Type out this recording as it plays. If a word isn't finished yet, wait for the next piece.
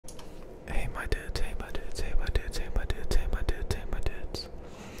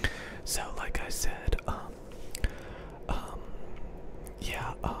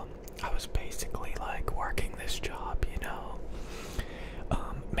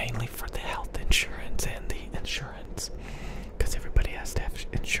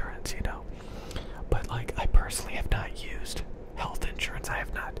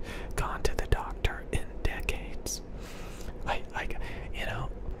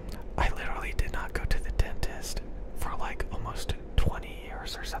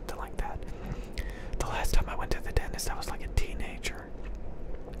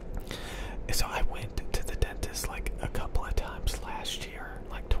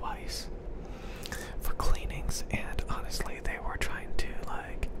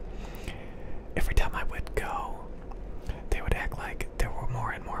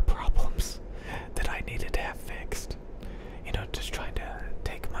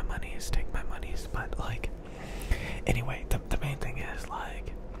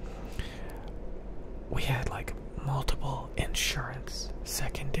insurance,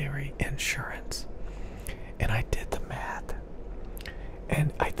 secondary insurance. And I did the math.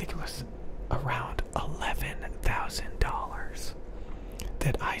 And I think it was around $11,000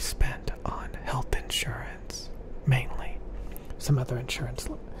 that I spent on health insurance, mainly. Some other insurance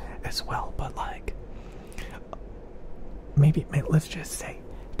as well, but like, maybe, let's just say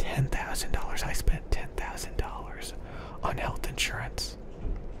 $10,000. I spent $10,000 on health insurance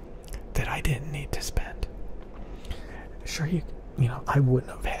that I didn't need to spend. Sure, you know, I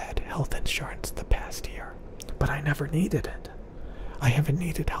wouldn't have had health insurance the past year, but I never needed it. I haven't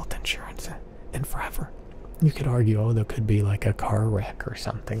needed health insurance in forever. You could argue, oh, there could be like a car wreck or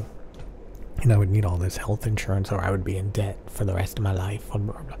something, and I would need all this health insurance, or I would be in debt for the rest of my life.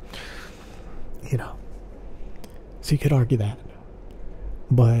 You know, so you could argue that.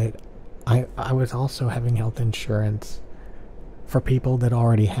 But I was also having health insurance for people that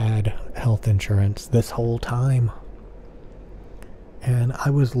already had health insurance this whole time. And I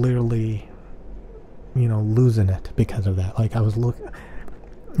was literally, you know, losing it because of that. Like, I was looking,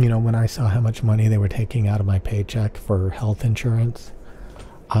 you know, when I saw how much money they were taking out of my paycheck for health insurance,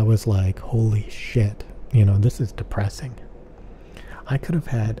 I was like, holy shit, you know, this is depressing. I could have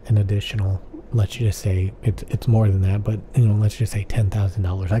had an additional, let's just say, it's more than that, but, you know, let's just say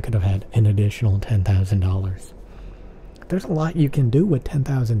 $10,000. I could have had an additional $10,000. There's a lot you can do with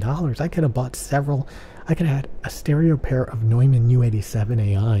 $10,000. I could have bought several. I could have had a stereo pair of Neumann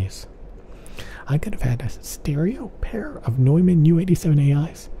U87 AIs. I could have had a stereo pair of Neumann U87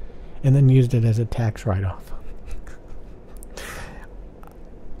 AIs and then used it as a tax write-off.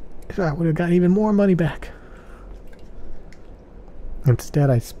 So I would have got even more money back. Instead,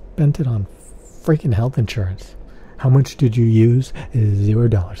 I spent it on freaking health insurance. How much did you use?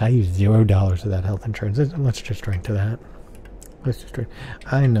 $0. I used $0 of that health insurance. Let's just drink to that. Let's just drink.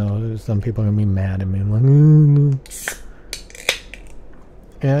 I know some people are going to be mad at me. Like,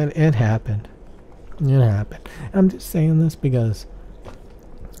 And it happened. It happened. I'm just saying this because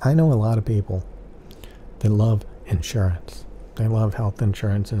I know a lot of people that love insurance. They love health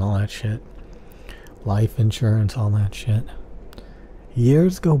insurance and all that shit. Life insurance, all that shit.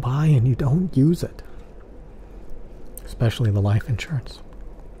 Years go by and you don't use it. Especially the life insurance.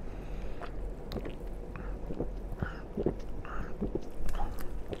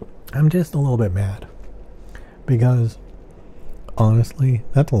 I'm just a little bit mad. Because, honestly,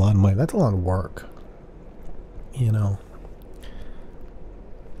 that's a lot of money. That's a lot of work. You know.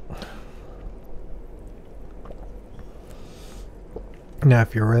 Now,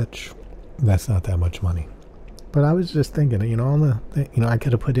 if you're rich, that's not that much money. But I was just thinking, you know, I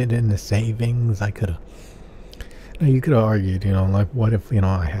could have put it in the savings. I could have. You could have argued, you know, like, what if, you know,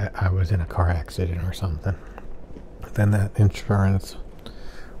 I was in a car accident or something? Then that insurance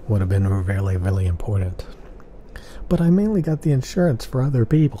would have been really, really important. But I mainly got the insurance for other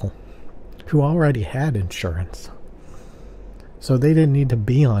people who already had insurance, so they didn't need to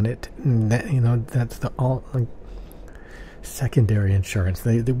be on it. And that, you know, that's the all like secondary insurance.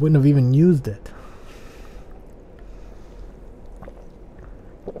 They wouldn't have even used it.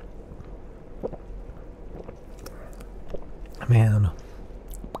 Man,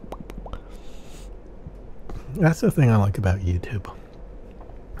 that's the thing I like about YouTube.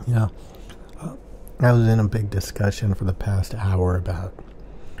 You know, I was in a big discussion for the past hour about,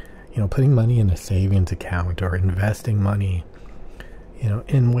 you know, putting money in a savings account or investing money, you know,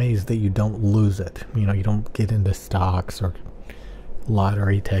 in ways that you don't lose it. You know, you don't get into stocks or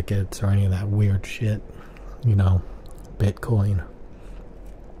lottery tickets or any of that weird shit, you know, Bitcoin.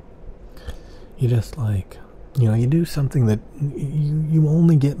 You just, like, you know, you do something that you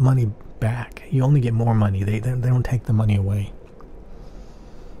only get money back. You only get more money. They don't take the money away.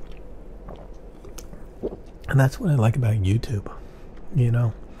 And that's what I like about YouTube. You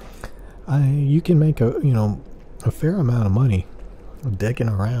know, you can make a fair amount of money dicking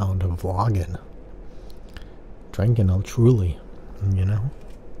around and vlogging, drinking truly, you know.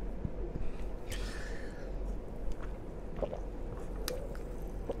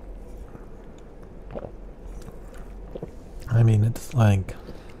 I mean, it's like,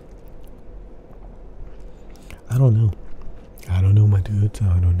 I don't know. I don't know, my dudes.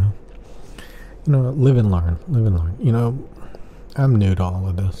 I don't know. You know, live and learn. Live and learn. You know, I'm new to all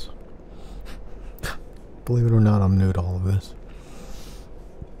of this. Believe it or not, I'm new to all of this.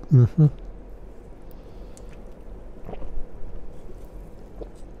 Mm-hmm.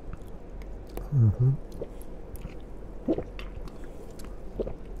 Mm-hmm.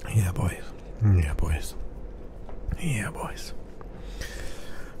 Yeah, boys. Yeah, boys. Yeah, boys.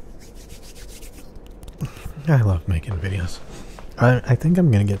 I love making videos. I think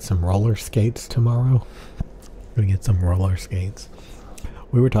I'm gonna get some roller skates tomorrow. gonna get some roller skates.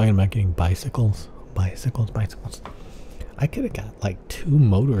 We were talking about getting bicycles. Bicycles. I could have got like 2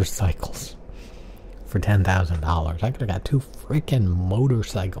 motorcycles for $10,000. I could have got 2 freaking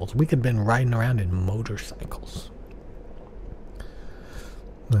motorcycles. We could have been riding around in motorcycles.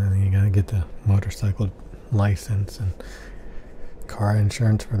 You gotta get the motorcycle license and car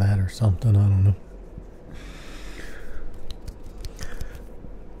insurance for that or something. I don't know.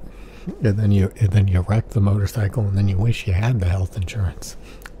 And then you wreck the motorcycle, and then you wish you had the health insurance.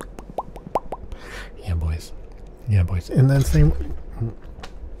 Yeah, boys. Yeah, boys. And then same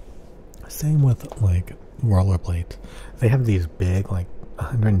with like rollerblades. They have these big, like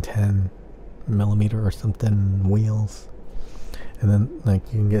 110 millimeter or something wheels, and then like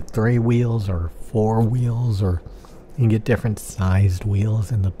you can get 3 wheels or 4 wheels, or you can get different sized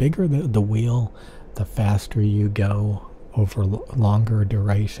wheels. And the bigger the wheel, the faster you go over longer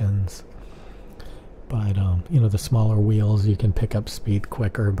durations. But you know, the smaller wheels, you can pick up speed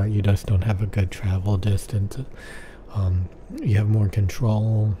quicker, but you just don't have a good travel distance. You have more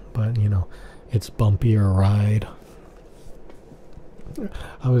control, but you know, it's bumpier ride.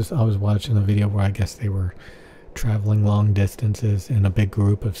 I was watching a video where I guess they were traveling long distances in a big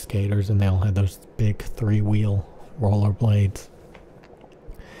group of skaters, and they all had those big 3-wheel rollerblades.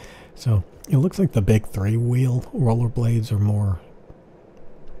 So it looks like the big 3-wheel rollerblades are more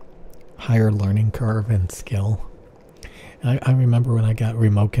higher learning curve and skill. I remember when I got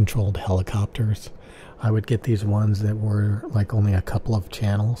remote controlled helicopters, I would get these ones that were like only a couple of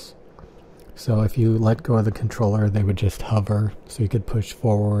channels. So if you let go of the controller, they would just hover, so you could push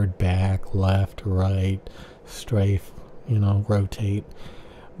forward, back, left, right, strafe, you know, rotate.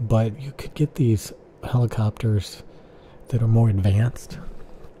 But you could get these helicopters that are more advanced,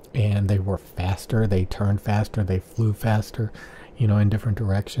 and they were faster, they turned faster, they flew faster, you know, in different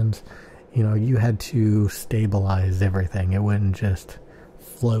directions. You know, you had to stabilize everything. It wouldn't just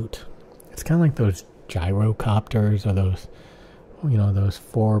float. It's kind of like those gyrocopters, or those, you know, those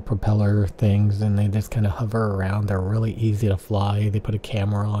 4 propeller things, and they just kind of hover around. They're really easy to fly. They put a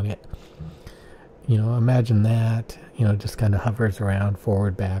camera on it. You know, imagine that, you know, just kind of hovers around,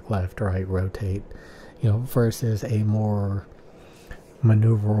 forward, back, left, right, rotate, you know, versus a more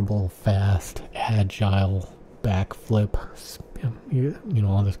maneuverable, fast, agile backflip, you know,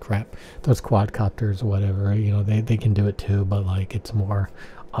 all this crap. Those quadcopters or whatever, you know, they can do it too, but like it's more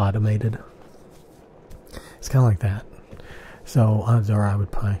automated. It's kind of like that. So odds are I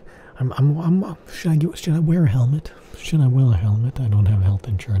would probably, should I wear a helmet? Should I wear a helmet? I don't have health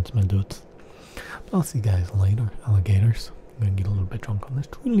insurance, my dudes. I'll see you guys later, alligators. I'm gonna get a little bit drunk on this.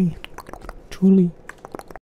 Truly.